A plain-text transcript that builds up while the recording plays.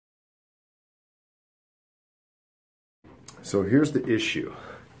So here's the issue.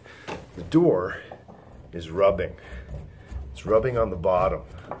 The door is rubbing. It's rubbing on the bottom.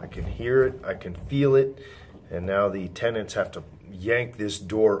 I can hear it, I can feel it, and now the tenants have to yank this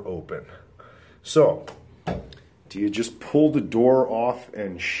door open. So, do you just pull the door off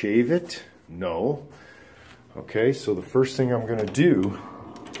and shave it? No. Okay, so the first thing I'm gonna do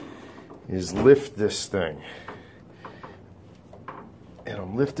is lift this thing. And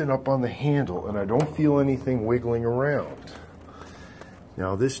I'm lifting up on the handle and I don't feel anything wiggling around.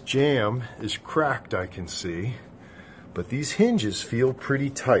 Now this jamb is cracked, I can see, but these hinges feel pretty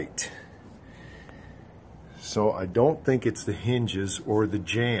tight. So I don't think it's the hinges or the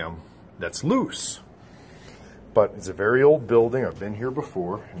jamb that's loose. But it's a very old building, I've been here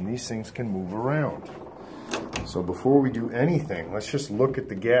before, and these things can move around. So before we do anything, let's just look at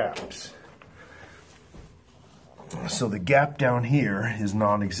the gaps. So the gap down here is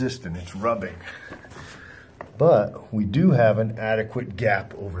non-existent, it's rubbing. But we do have an adequate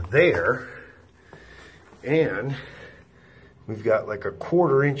gap over there, and we've got like a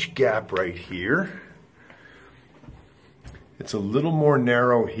 1/4 inch gap right here. It's a little more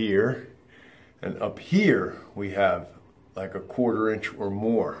narrow here, and up here we have like a 1/4 inch or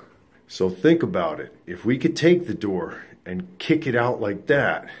more. So think about it. If we could take the door and kick it out like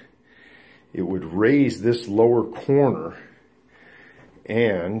that, it would raise this lower corner,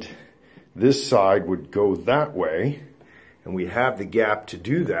 and this side would go that way, and we have the gap to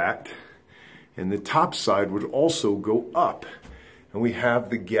do that, and the top side would also go up, and we have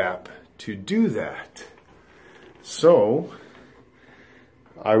the gap to do that. So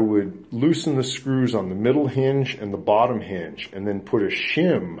I would loosen the screws on the middle hinge and the bottom hinge, and then put a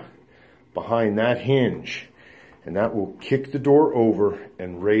shim behind that hinge, and that will kick the door over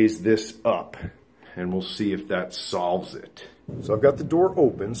and raise this up, and we'll see if that solves it. So I've got the door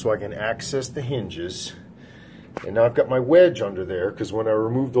open so I can access the hinges, and now I've got my wedge under there because when I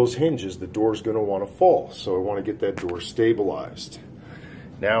remove those hinges the door's going to want to fall, so I want to get that door stabilized.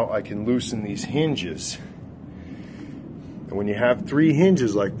 Now I can loosen these hinges, and when you have 3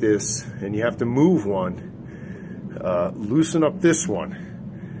 hinges like this and you have to move one, loosen up this one.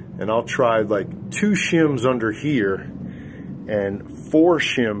 And I'll try like 2 shims under here and 4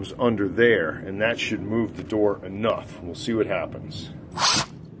 shims under there, and that should move the door enough. We'll see what happens.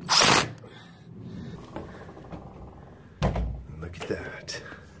 Look at that.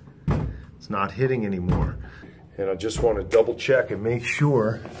 It's not hitting anymore. And I just want to double check and make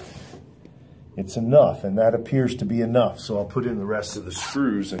sure it's enough, and that appears to be enough. So I'll put in the rest of the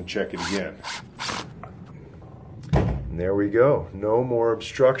screws and check it again. And there we go, no more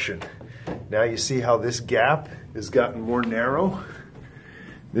obstruction. Now you see how this gap has gotten more narrow?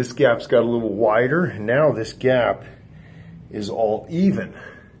 This gap's got a little wider, and now this gap is all even.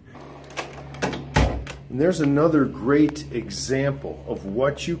 And there's another great example of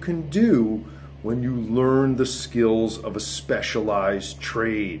what you can do when you learn the skills of a specialized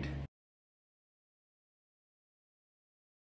trade.